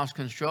new house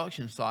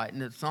construction site.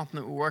 And it's something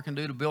that we're working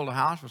to do to build a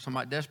house for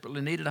somebody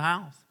desperately needed a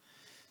house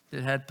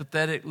that had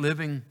pathetic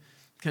living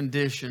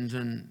conditions.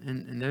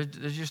 And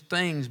there's just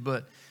things.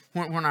 But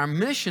when our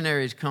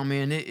missionaries come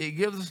in, it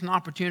gives us an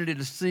opportunity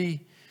to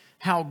see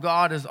how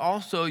God is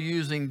also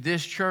using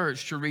this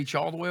church to reach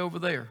all the way over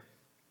there,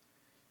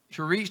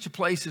 to reach to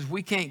places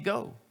we can't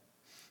go.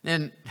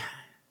 And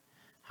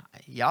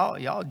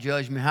y'all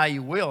judge me how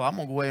you will. I'm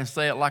going to go ahead and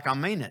say it like I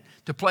mean it.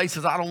 To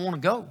places I don't want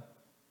to go.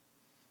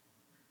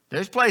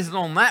 There's places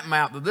on that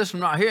map that this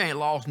one right here ain't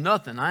lost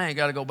nothing. I ain't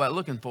got to go back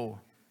looking for.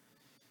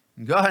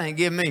 God ain't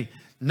give me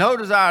no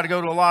desire to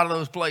go to a lot of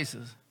those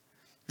places.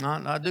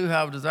 I do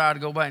have a desire to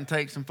go back and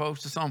take some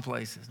folks to some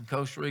places. And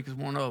Costa Rica is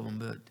one of them,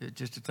 but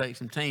just to take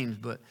some teams.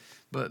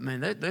 But man,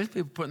 there's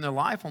people putting their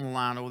life on the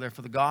line over there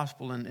for the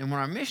gospel. And when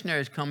our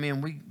missionaries come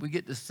in, we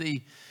get to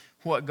see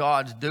what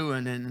God's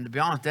doing. And to be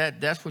honest,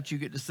 that's what you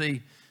get to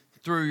see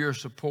through your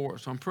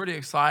support. So I'm pretty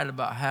excited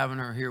about having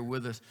her here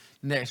with us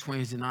next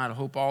Wednesday night. I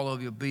hope all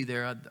of you will be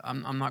there.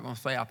 I'm not going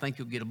to say I think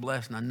you'll get a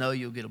blessing. I know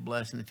you'll get a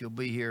blessing if you'll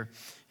be here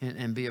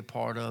and be a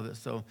part of it.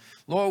 So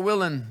Lord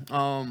willing,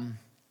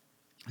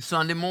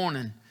 Sunday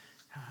morning,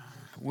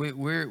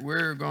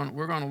 we're going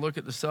to look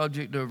at the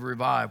subject of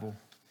revival.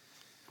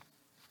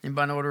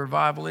 Anybody know what a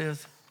revival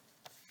is?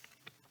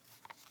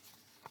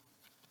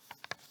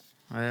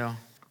 Well,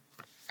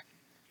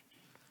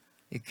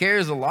 it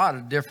carries a lot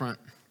of different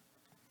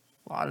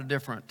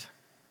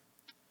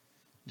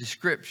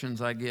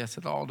descriptions, I guess.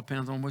 It all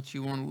depends on what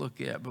you want to look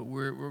at. But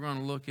we're going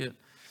to look at,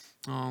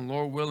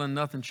 Lord willing,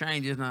 nothing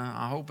changes. And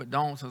I hope it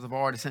don't, since I've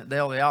already sent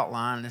Dale the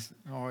outline. And it's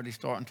already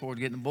starting toward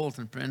getting the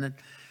bulletin printed.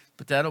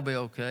 But that'll be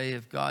okay.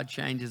 If God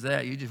changes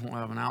that, you just won't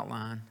have an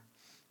outline.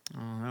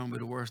 That won't be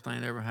the worst thing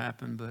that ever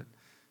happened. But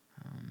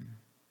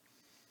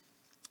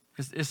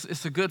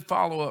it's a good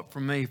follow-up for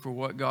me for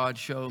what God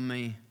showed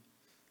me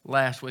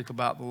last week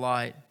about the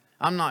light.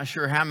 I'm not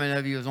sure how many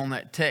of you was on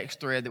that text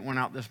thread that went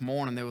out this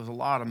morning. There was a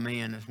lot of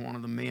men. It's one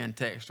of the men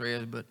text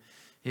threads, but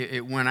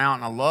it went out,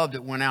 and I loved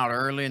it. Went out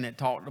early, and it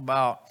talked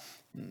about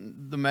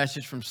the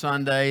message from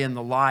Sunday and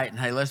the light. And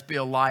hey, let's be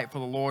a light for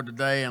the Lord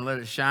today and let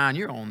it shine.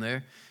 You're on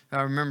there.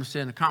 I remember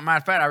seeing the comment. Matter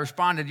of fact, I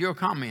responded to your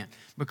comment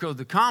because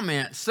the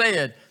comment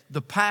said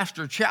the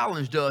pastor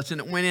challenged us,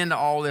 and it went into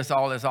all this.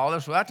 Well,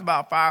 that's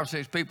about 5 or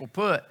 6 people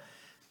put.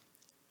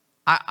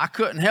 I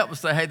couldn't help but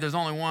say, hey, there's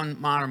only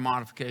one minor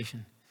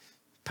modification.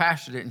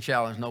 Pastor didn't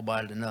challenge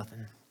nobody to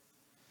nothing.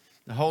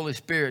 The Holy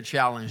Spirit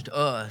challenged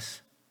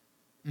us,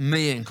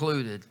 me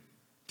included,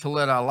 to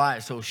let our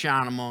light so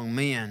shine among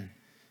men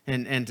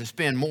and to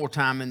spend more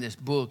time in this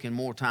book and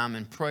more time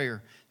in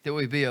prayer, that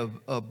we be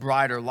a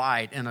brighter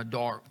light in a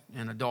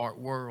dark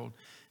world.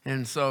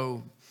 And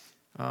so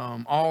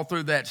all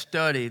through that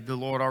study, the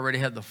Lord already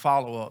had the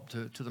follow-up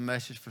to the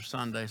message for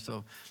Sunday.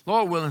 So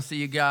Lord willing, see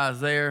you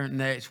guys there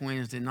next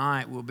Wednesday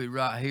night. We'll be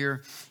right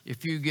here.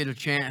 If you get a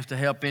chance to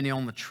help any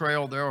on the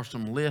trail, there are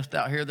some lists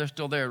out here. They're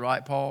still there,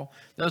 right, Paul?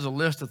 There's a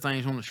list of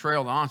things on the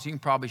trail. Honestly, you can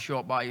probably show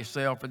up by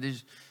yourself. But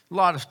there's a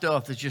lot of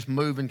stuff that's just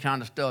moving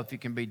kind of stuff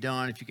that can be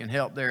done if you can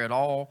help there at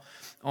all.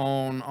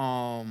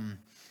 On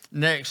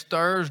next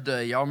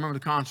Thursday, y'all remember the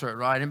concert,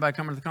 right? Anybody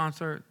coming to the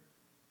concert?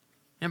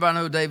 Anybody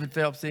know who David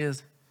Phelps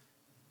is?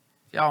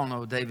 Y'all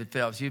know David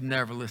Phelps. You've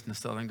never listened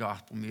to Southern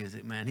gospel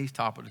music, man. He's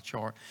top of the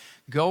chart.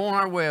 Go on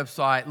our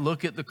website,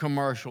 look at the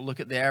commercial, look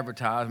at the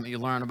advertisement.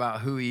 You'll learn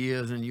about who he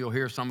is, and you'll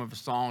hear some of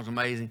his songs.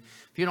 Amazing.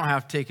 If you don't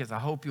have tickets, I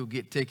hope you'll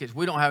get tickets.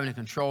 We don't have any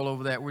control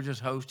over that. We're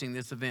just hosting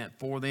this event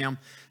for them.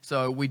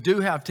 So we do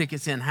have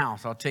tickets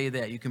in-house. I'll tell you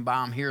that. You can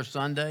buy them here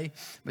Sunday,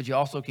 but you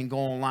also can go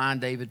online,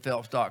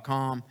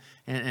 davidphelps.com,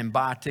 and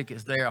buy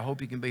tickets there. I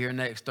hope you can be here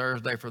next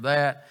Thursday for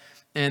that.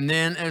 And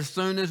then as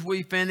soon as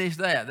we finish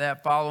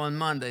that following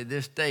Monday,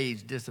 this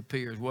stage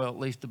disappears. Well, at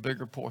least the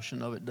bigger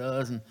portion of it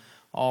does, and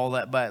all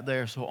that back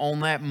there. So on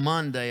that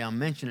Monday, I'm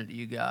mentioning it to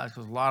you guys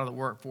because a lot of the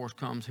workforce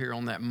comes here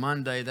on that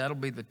Monday. That'll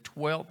be the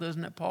 12th,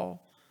 isn't it,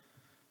 Paul?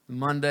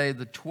 Monday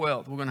the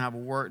 12th. We're going to have a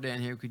work down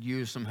here. Could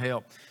use some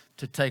help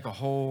to take a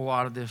whole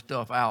lot of this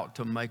stuff out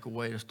to make a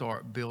way to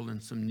start building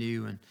some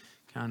new and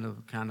kind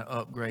of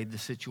upgrade the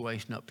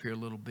situation up here a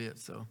little bit.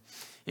 So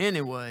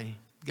anyway,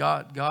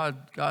 God's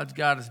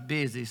got us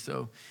busy.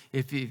 So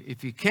if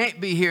you can't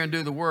be here and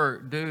do the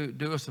work,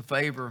 do us a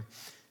favor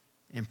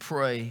and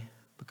pray,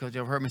 because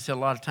you've heard me say a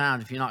lot of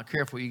times, if you're not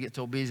careful, you get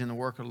so busy in the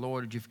work of the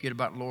Lord that you forget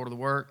about the Lord of the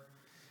work.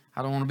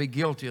 I don't want to be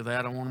guilty of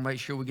that. I want to make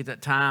sure we get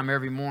that time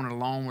every morning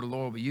alone with the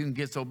Lord. But you can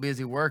get so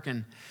busy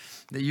working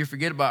that you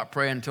forget about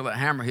praying until that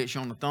hammer hits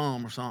you on the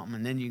thumb or something,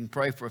 and then you can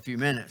pray for a few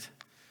minutes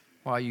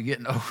while you're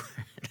getting over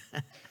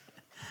it.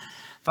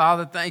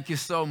 Father, thank you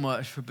so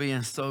much for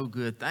being so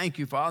good. Thank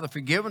you, Father, for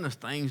giving us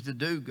things to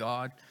do,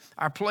 God.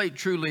 Our plate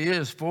truly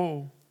is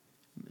full.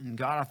 And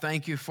God, I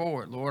thank you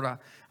for it, Lord.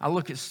 I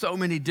look at so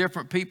many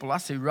different people I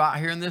see right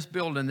here in this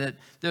building that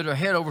are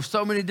head over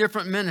so many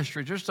different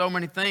ministries. There's so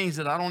many things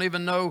that I don't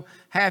even know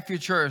half your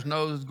church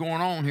knows is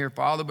going on here,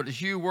 Father, but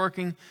it's you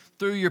working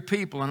through your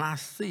people, and I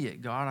see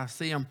it, God. I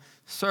see them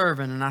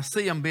serving, and I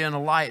see them being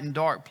a light in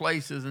dark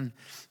places. And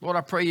Lord,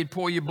 I pray you'd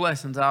pour your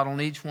blessings out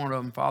on each one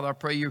of them. Father, I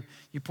pray you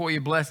pour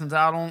your blessings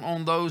out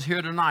on those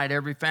here tonight,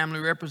 every family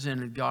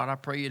represented, God. I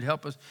pray you'd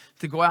help us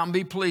to go out and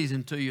be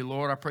pleasing to you,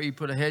 Lord. I pray you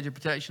put a hedge of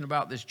protection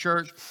about this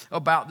church,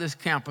 about this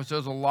campus.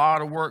 There's a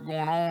lot of work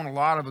going on, a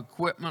lot of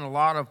equipment, a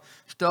lot of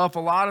stuff, a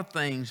lot of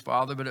things,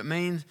 Father, but it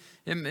means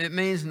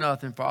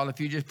nothing, Father, if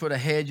you just put a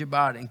hedge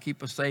about it and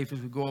keep us safe as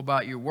we go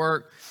about your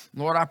work.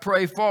 Lord, I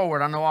pray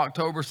forward. I know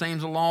October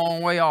seems a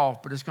long way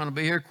off, but it's going to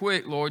be here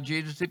quick, Lord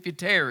Jesus. If you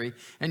tarry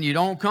and you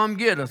don't come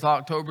get us,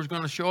 October's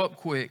going to show up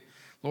quick.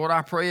 Lord,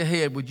 I pray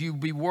ahead. Would you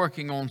be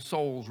working on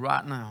souls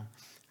right now?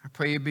 I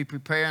pray you'd be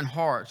preparing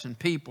hearts and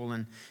people.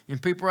 And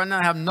people right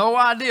now have no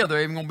idea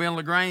they're even going to be in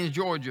LaGrange,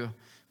 Georgia,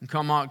 and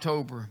come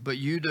October. But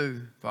you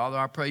do. Father,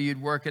 I pray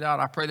you'd work it out.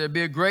 I pray there'd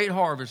be a great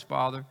harvest,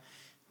 Father.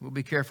 We'll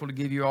be careful to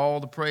give you all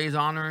the praise,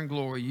 honor, and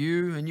glory.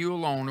 You and you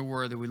alone are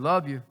worthy. We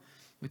love you.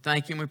 We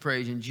thank you and we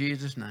praise you in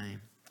Jesus'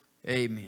 name. Amen.